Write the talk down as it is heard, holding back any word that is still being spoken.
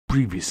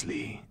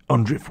Previously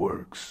on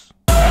Driftworks.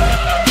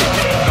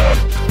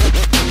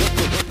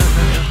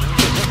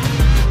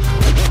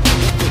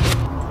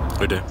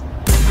 Oh dear.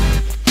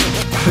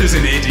 There's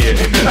an idiot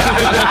in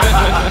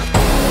there.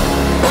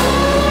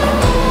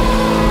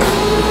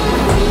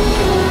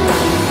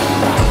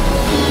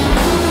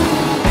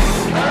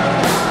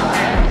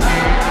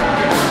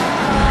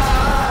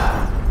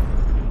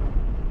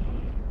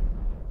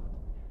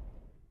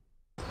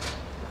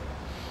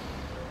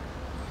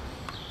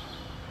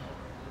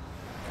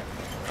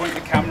 Point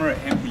the camera at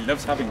him. He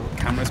loves having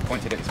cameras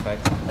pointed at his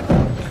face.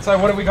 So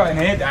what have we got in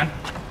here, Dan?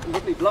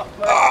 Lovely block.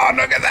 Oh,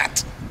 look at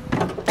that!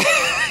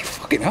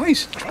 Fucking hell,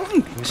 he's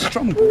strong. He's a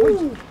strong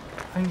boy.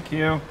 Thank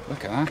you.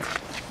 Look at that.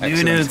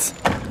 New nudes.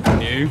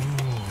 New.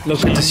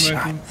 Look at the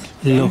shine.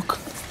 Look.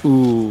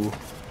 Ooh.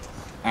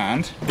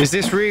 And is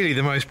this really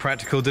the most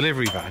practical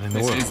delivery van in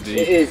the world? it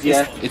is,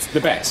 yeah. It's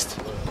the best.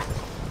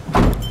 I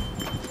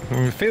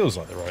mean, it feels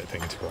like the right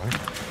thing to buy.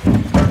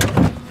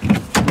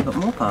 Got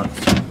more parts.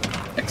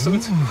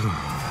 Excellent.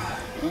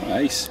 Oh,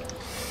 nice.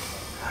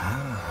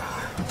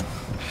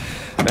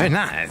 Very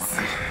nice.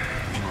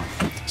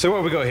 So what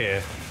have we got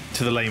here,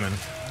 to the layman?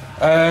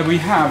 We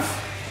have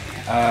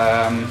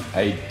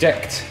a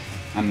decked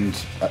and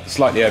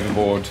slightly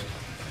overboard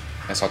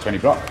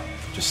SR20 block,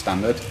 just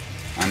standard.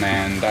 And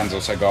then Dan's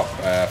also got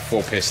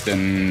 4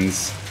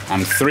 pistons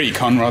and 3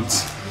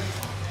 conrods.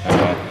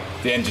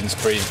 The engine's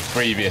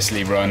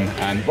previously run,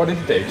 and what did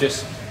it do?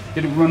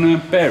 Did it run a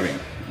bearing?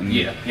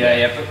 Yeah,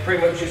 but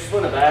pretty much just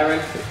spun a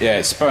bearing. Yeah,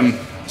 it spun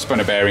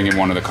a bearing in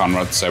one of the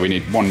conrods, so we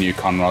need 1 new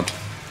conrod,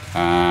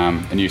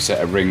 a new set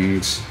of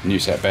rings, a new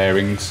set of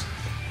bearings,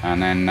 and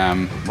then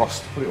Ross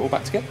to put it all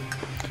back together.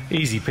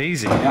 Easy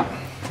peasy. Yeah.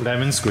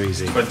 Lemon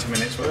squeezy. 20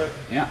 minutes work.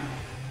 Yeah.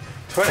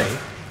 20?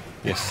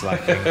 You're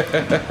slacking.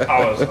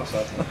 Hours, I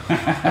said.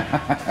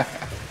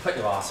 Put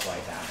your arse way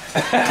down.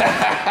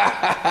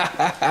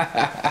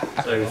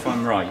 So if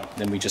I'm right,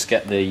 then we just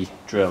get the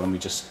drill and we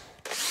just...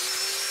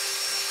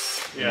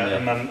 Yeah,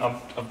 and then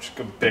I've just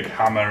got a big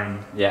hammer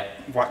and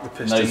whack the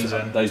pistons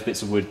in. Those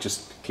bits of wood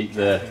just keep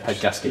the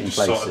head gasket in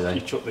place, do they?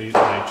 You chuck these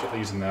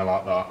in there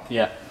like that.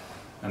 Yeah.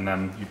 And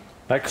then you...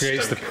 That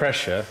creates the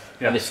pressure.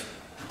 Yeah.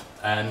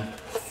 And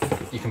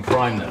you can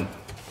prime them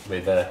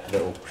with a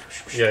little...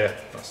 Yeah,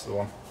 that's the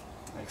one.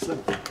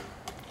 Excellent.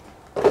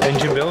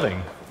 Engine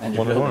building.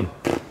 Engine building.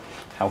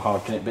 How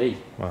hard can it be?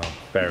 Well,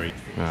 very.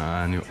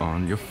 And you're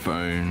on your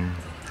phone.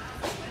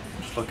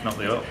 Just looking at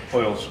the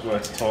oil square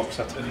to torque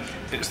setting.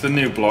 It's the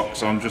new block,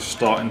 so I'm just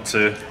starting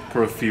to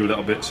put a few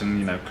little bits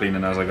and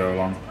cleaning as I go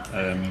along.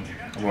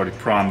 I've already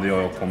primed the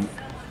oil pump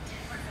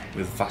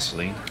with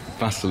Vaseline.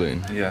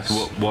 Vaseline? Yes.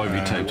 So why have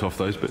you taped off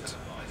those bits?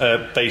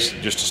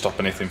 Basically just to stop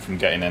anything from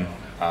getting in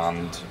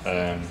and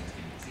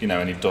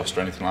any dust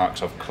or anything like that,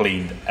 because I've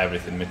cleaned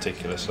everything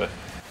meticulously.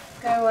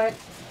 Go away.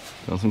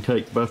 Got some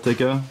cake, birthday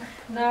girl?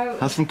 No.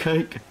 Have some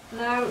cake?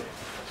 No.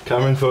 It's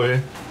coming for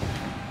you.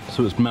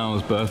 So it's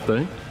Mal's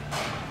birthday.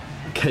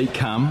 Cake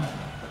cam.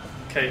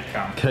 Cake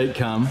cam. Cake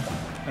cam.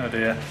 Oh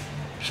dear.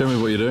 Show me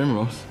what you're doing,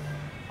 Ross.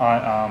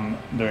 I am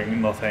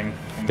doing nothing.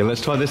 Okay,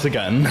 let's try this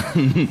again.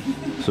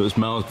 So it's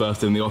Mal's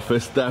birthday in the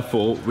office,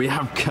 therefore we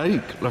have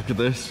cake. Look at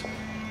this.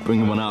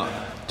 Bringing one out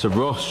to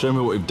Ross. Show me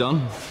what you've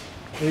done.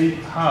 We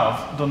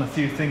have done a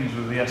few things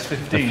with the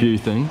S15. A few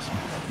things.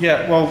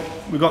 Yeah, well,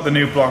 we got the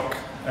new block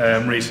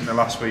recently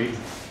last week,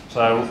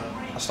 so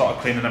I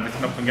started cleaning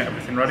everything up and getting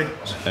everything ready.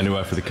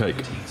 Anywhere for the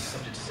cake?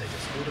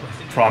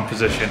 Prime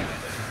position.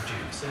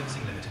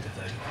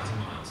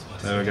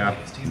 There we go.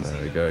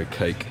 There we go,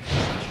 cake.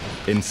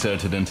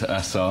 Inserted into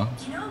SR.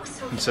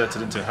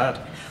 Inserted into head.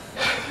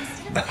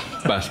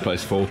 Best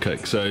place for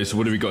cake. So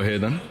what have we got here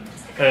then?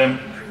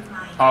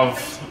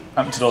 I've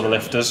emptied all the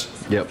lifters.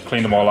 Yep.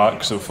 Cleaned them all out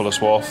because they were full of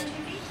swarf,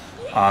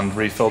 and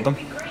refilled them.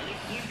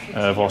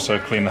 I've also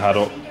cleaned the head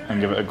up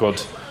and give it a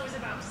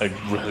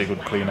really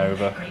good clean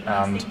over,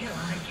 and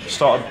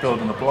started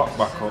building the block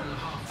back up.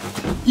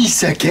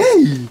 It's a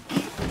cake!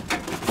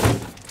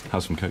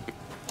 Have some cake.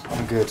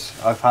 I'm good.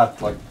 I've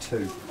had like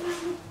 2.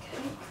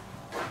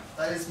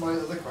 That is my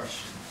other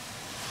question.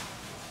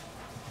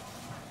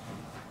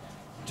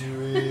 Do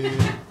we...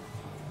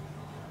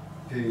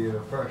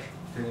 fresh.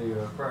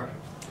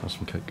 Have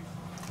some cake.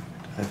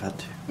 I've had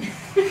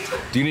 2.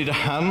 Do you need a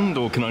hand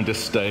or can I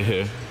just stay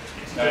here?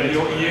 No,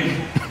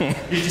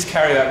 you just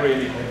carry that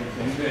really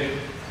heavy thing.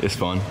 It's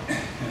fine.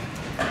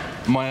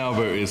 My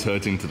elbow is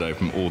hurting today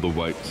from all the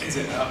weights. Is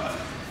it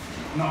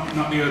not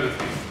the other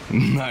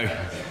thing? No.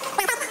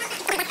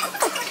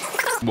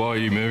 Why are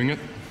you moving it?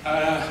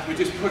 We're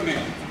just putting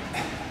it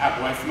out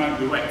the way for the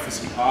moment. We're waiting for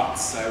some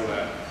parts, so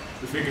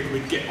we figured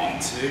we'd get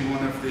onto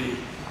one of the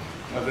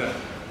other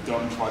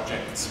done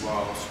projects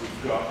whilst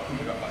we've got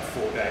like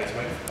 4 days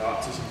waiting for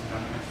parts or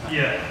something.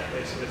 Yeah,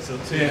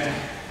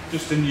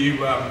 just a new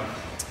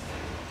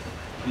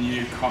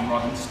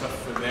conrod and stuff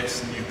for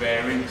this, and new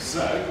bearings.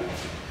 So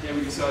yeah,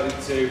 we decided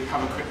to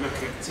have a quick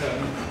look at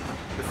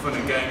the fun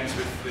and games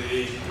with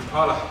the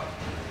Impala.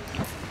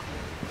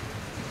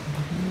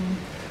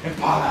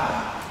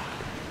 Impala!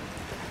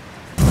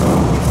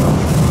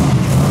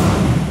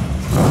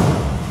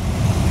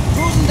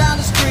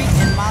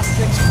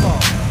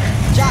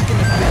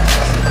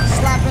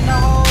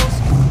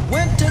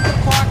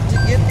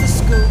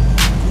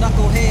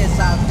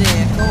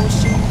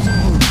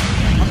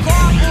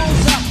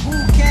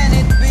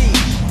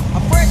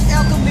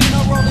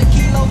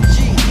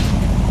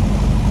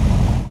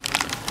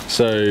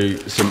 So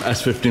some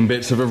S15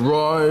 bits have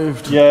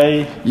arrived.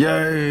 Yay!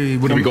 Yay!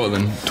 What do we got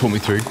then? Talk me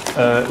through.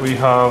 We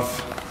have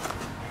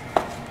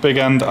big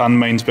end and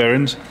mains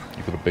bearings.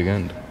 You've got a big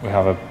end. We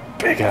have a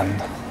big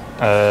end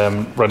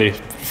ready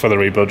for the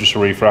rebuild, just a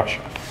refresh.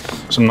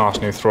 Some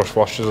nice new thrush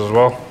washers as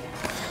well.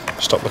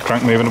 Stop the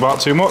crank moving about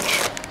too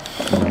much.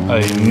 A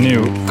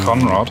new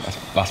conrod.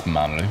 That's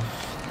manly.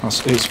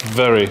 It's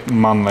very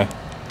manly.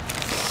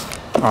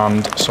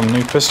 And some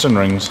new piston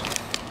rings,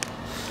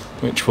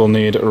 which will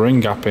need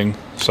ring gapping,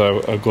 so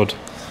a good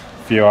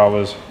few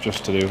hours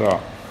just to do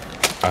that.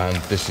 And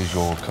this is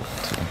your cup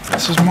of tea.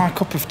 This is my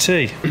cup of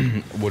tea.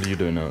 What are you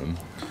doing now?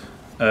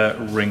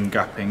 Ring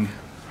gapping,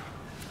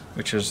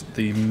 which is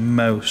the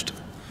most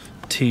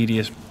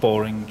tedious,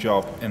 boring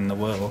job in the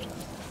world.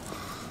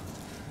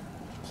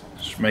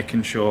 Just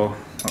making sure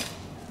that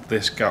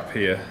this gap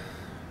here,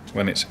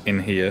 when it's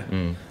in here,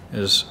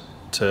 is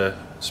to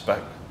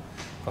spec.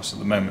 Because at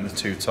the moment they're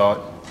too tight.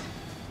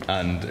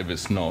 And if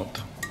it's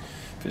not?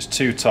 If it's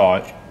too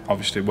tight,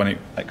 obviously when it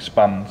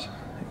expands,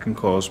 it can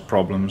cause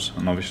problems,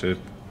 and obviously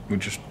we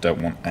just don't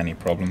want any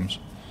problems.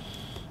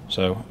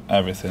 So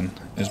everything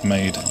is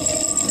made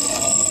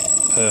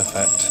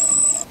perfect.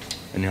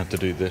 And you have to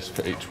do this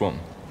for each one?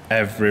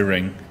 Every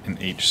ring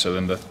in each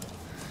cylinder.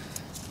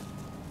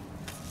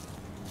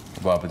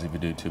 What happens if you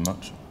do too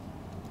much?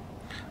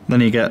 Then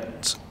you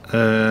get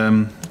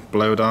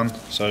blowdown,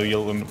 so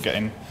you'll end up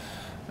getting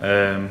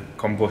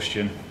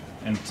combustion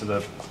into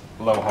the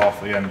lower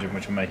half of the engine,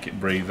 which will make it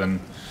breathe,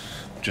 and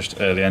just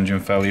early engine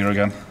failure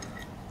again.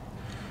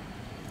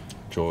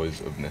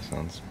 Joys of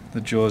Nissans.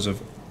 The joys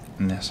of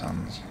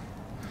Nissans.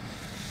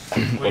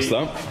 What's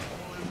that?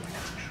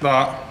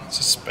 That's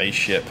a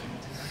spaceship.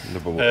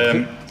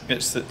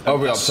 It's the. Oh,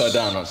 we're upside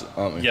down,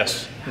 aren't we?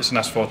 Yes, it's an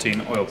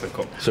S14 oil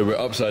pickup. So we're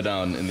upside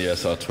down in the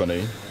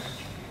SR20.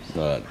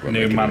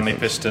 New manly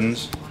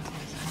pistons.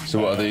 So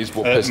what are these?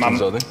 What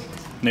pistons are they?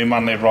 New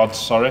manly rods,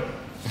 sorry.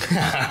 You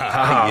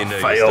know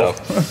Fail.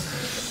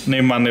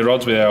 New manly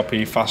rods with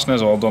ARP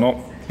fasteners all done up.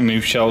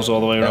 New shells all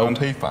the way around.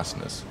 LP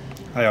fasteners?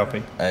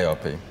 ARP.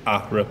 ARP.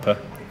 Ripper.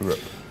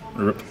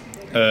 Rip.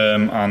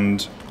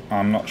 And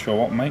I'm not sure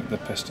what make the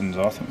pistons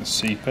are. I think the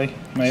CP,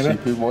 maybe.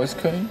 CP Wise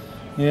Cone?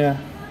 Yeah.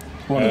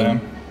 One of them.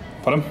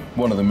 Pardon?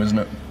 One of them, isn't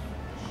it?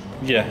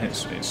 Yeah,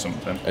 it's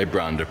something. A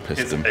brand of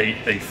It's piston.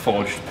 a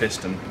forged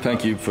piston.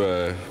 Thank you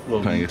for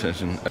paying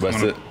attention.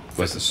 Where's it?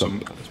 Where's the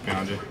sump? It's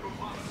behind you.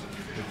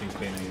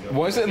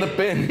 Why is it in the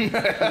bin?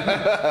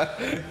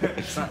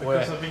 Because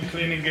I've been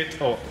cleaning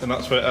it up, and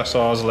that's where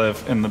SRs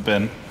live, in the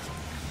bin.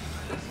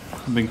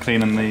 I've been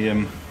cleaning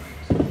the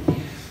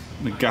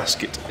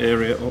gasket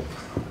area up.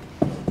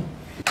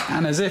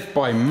 And as if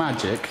by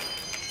magic.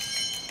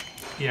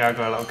 Yeah, I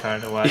got a little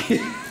carried away.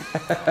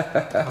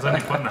 I was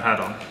only putting the head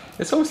on.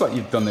 It's almost like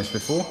you've done this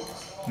before.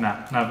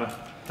 Nah, never.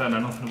 Don't know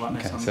nothing about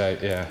this. So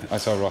yeah, I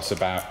saw Ross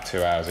about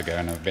 2 hours ago,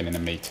 and I've been in a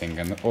meeting,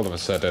 and all of a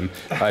sudden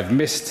I've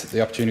missed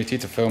the opportunity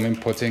to film him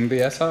putting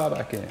the SR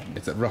back in.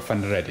 It's rough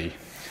and ready.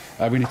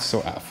 We need to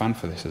sort out a fan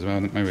for this as well.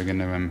 Maybe we're going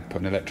to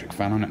put an electric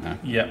fan on it now.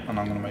 Yeah, and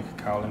I'm going to make a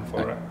cowling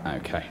for it.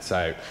 Okay,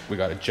 so we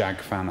got a Jag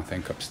fan, I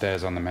think,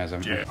 upstairs on the mezzo.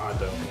 Yeah, I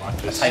don't like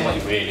this. Tell you what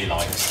he really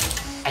likes.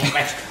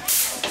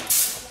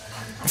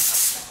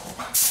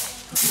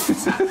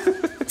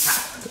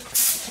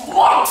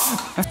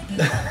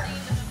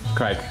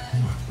 Craig,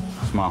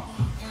 smile.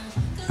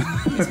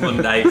 It's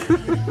Monday.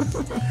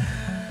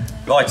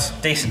 Right,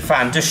 decent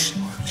fan. Just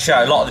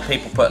show a lot of the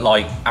people put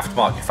like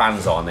aftermarket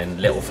fans on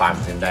and little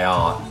fans, and they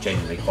are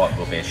genuinely quite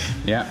rubbish.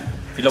 Yeah.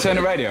 If you look Turn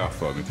at the radio off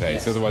for me,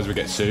 please. Otherwise we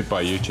get sued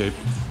by YouTube.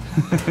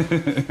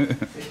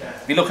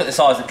 If you look at the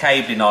size of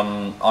cabling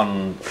on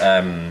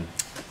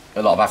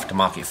a lot of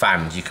aftermarket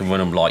fans, you can run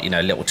them like, you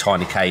know, little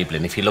tiny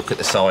cabling. If you look at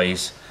the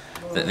size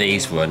that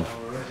these run,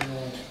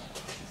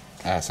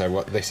 So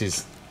what this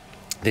is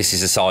the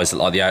size that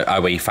like the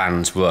OE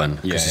fans run,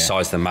 because the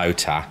size of the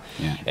motor,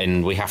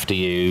 and we have to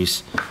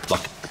use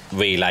like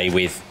relay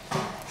with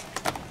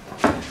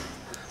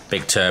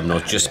big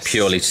terminals just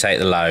purely to take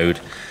the load,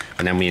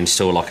 and then we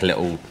install like a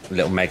little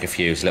mega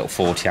fuse, a little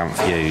 40 amp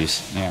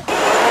fuse. Yeah.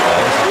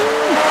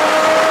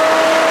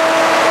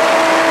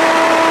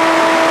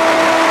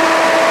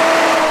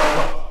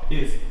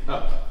 Is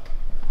up.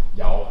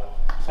 Yo.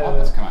 Oh,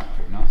 that's come out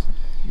pretty nice.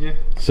 Yeah.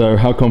 So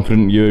how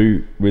confident are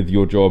you with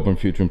your job and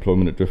future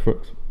employment at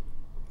Driftworks?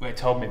 Well, it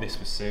told me this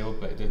was sealed,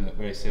 but it didn't look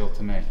very sealed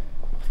to me.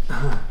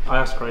 I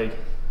asked Craig,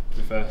 to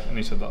be fair, and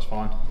he said that's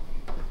fine.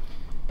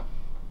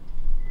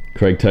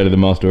 Craig Taylor, the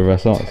master of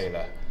SRs.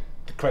 Taylor.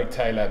 Craig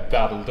Taylor,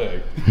 that'll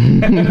do. Do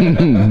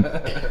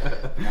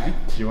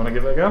you want to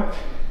give it a go?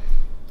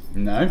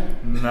 No.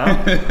 No.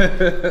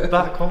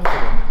 That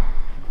confident.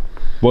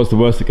 What's the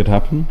worst that could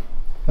happen?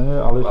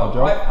 I'll lose my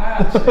job. I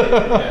actually,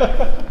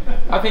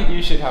 I think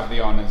you should have the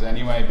honours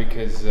anyway,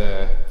 because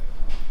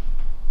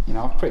you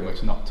know, I've pretty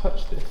much not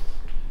touched it.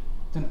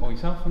 Done it all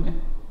yourself, haven't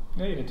you?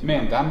 Yeah, you did too. Me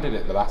and Dan did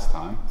it the last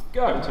time.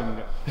 Go.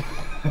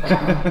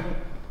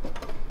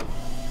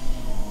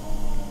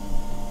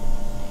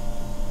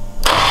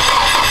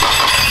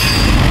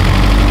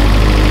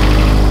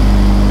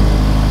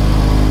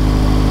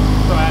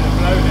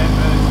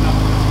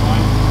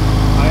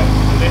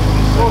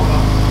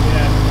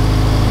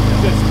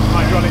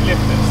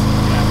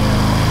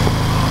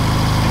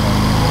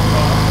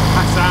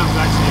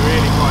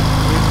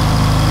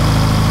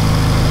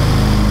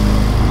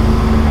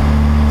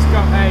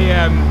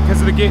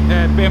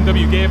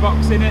 BMW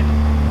gearbox in it.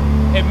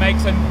 It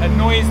makes a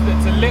noise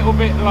that's a little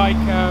bit like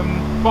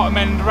bottom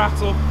end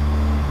rattle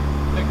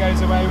that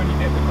goes away when you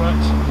hit the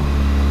clutch.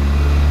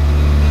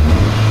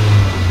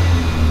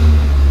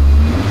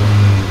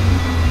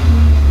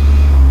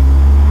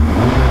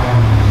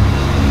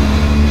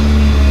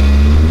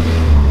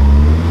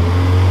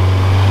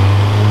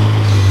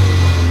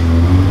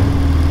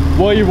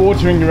 Why are you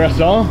watering your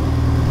SR?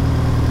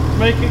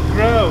 Make it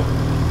grow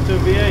to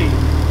V8.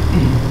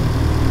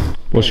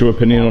 What's your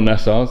opinion on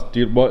SRs?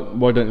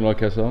 Why don't you like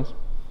SRs?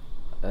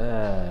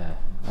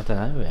 I don't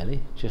know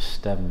really.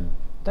 Just don't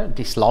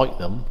dislike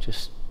them.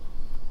 Just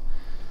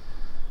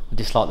I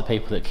dislike the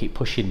people that keep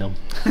pushing them.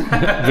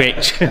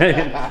 Rich,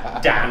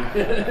 Dan.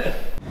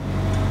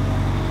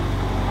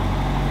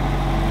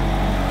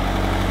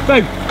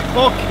 Boom!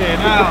 Fucking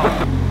hell!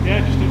 Yeah,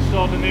 just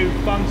installed a new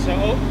fan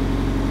setup.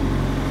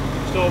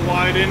 Installed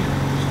lighting,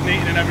 just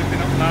neatening everything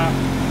up now.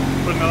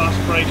 Putting the last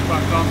brace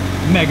back on.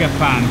 Mega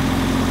fan.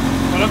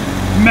 What up?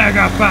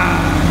 Mega fan!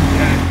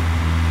 Yeah.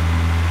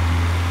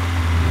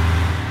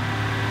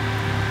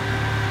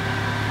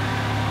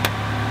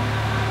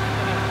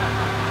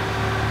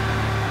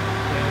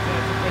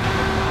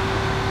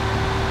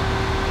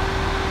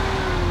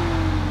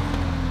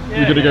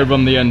 You're gonna go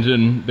run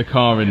the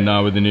car in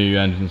now with the new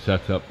engine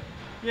setup.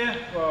 Yeah,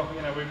 well,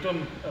 you know, we've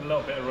done a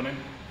little bit of running.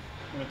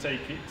 I'm going to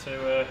take it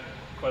to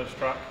close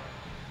track,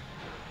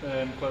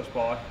 close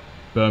by.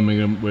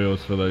 Birmingham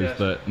wheels for those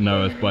that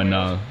know us by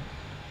now.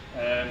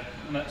 The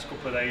next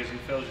couple of days, and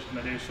Phil's just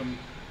going to do some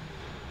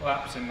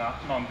laps in that,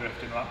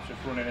 non-drifting laps, just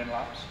running in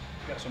laps,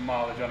 get some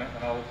mileage on it,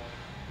 and I'll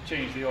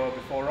change the oil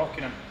before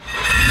rocking them.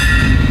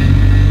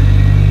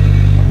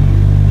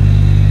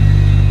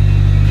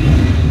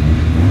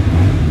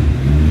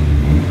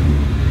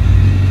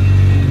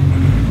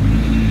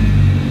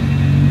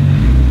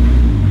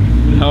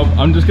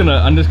 I'm just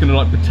gonna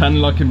like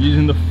pretend like I'm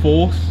using the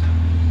force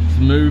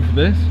to move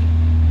this.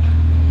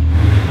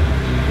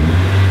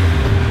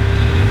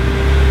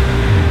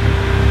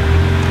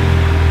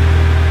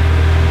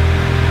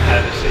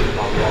 Never seen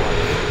my life.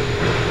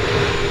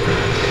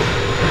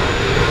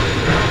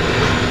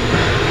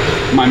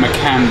 My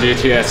Macan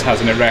GTS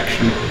has an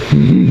erection.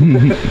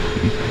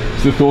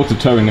 It's the thought of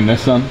towing a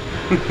Nissan.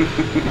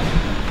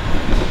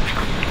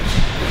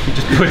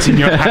 Just putting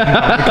your hand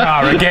on the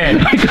car again.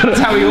 That's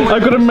how he always.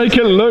 I've got to make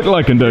it look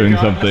like I'm doing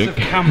something. Of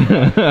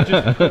camera,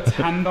 just puts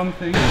hand on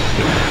things.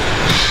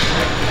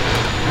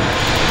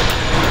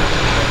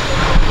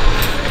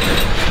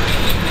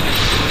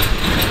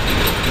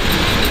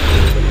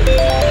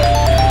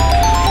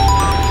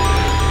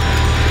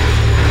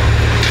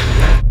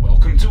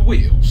 Welcome to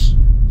Wheels.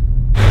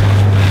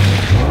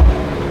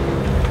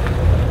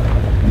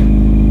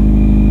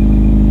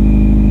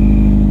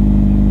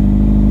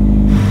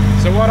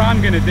 So what I'm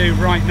going to do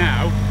right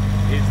now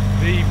is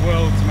the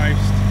world's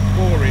most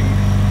boring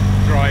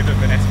drive of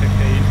an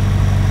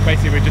S15.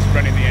 Basically we're just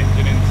running the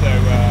engine in, so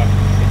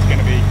it's going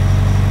to be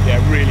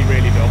really,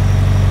 really dull.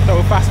 So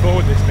we'll fast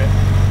forward this bit.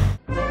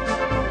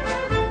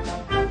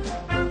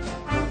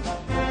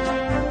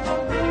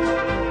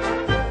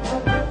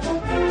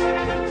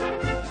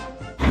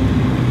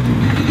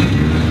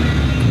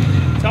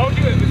 Told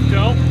you it was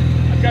dull.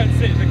 I'll go and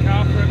sit in the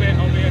car for a bit,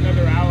 I'll be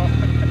another hour.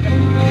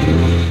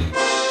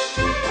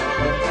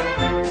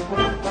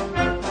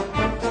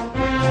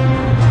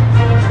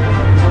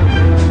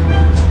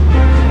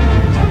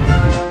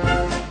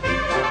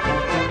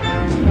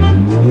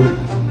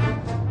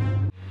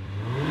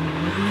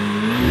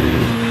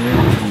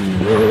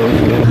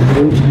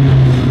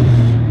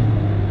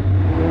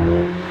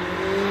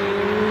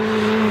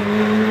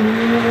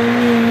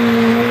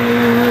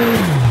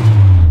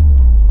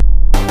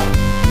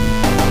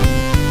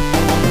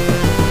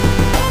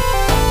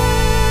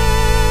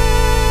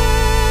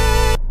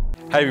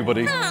 Hey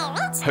everybody,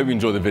 hope you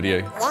enjoyed the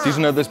video. Did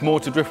you know there's more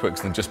to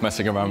Driftworks than just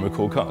messing around with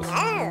cool cars?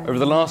 Over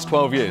the last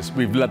 12 years,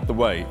 we've led the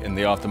way in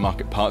the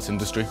aftermarket parts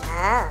industry.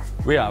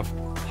 We have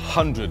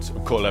hundreds of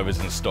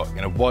coilovers in stock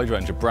in a wide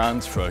range of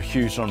brands for a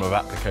huge number of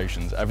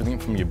applications, everything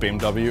from your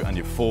BMW and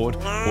your Ford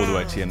all the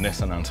way to your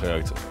Nissan and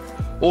Toyota.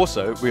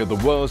 Also, we are the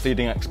world's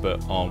leading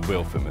expert on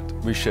wheel fitment.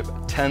 We ship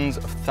tens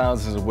of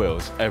thousands of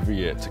wheels every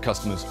year to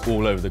customers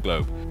all over the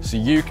globe, so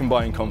you can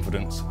buy in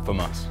confidence from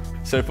us.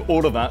 So for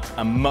all of that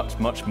and much,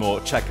 much more,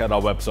 check out our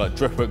website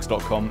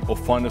driftworks.com or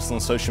find us on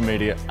social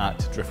media at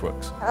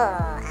Driftworks. Oh,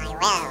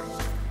 I will.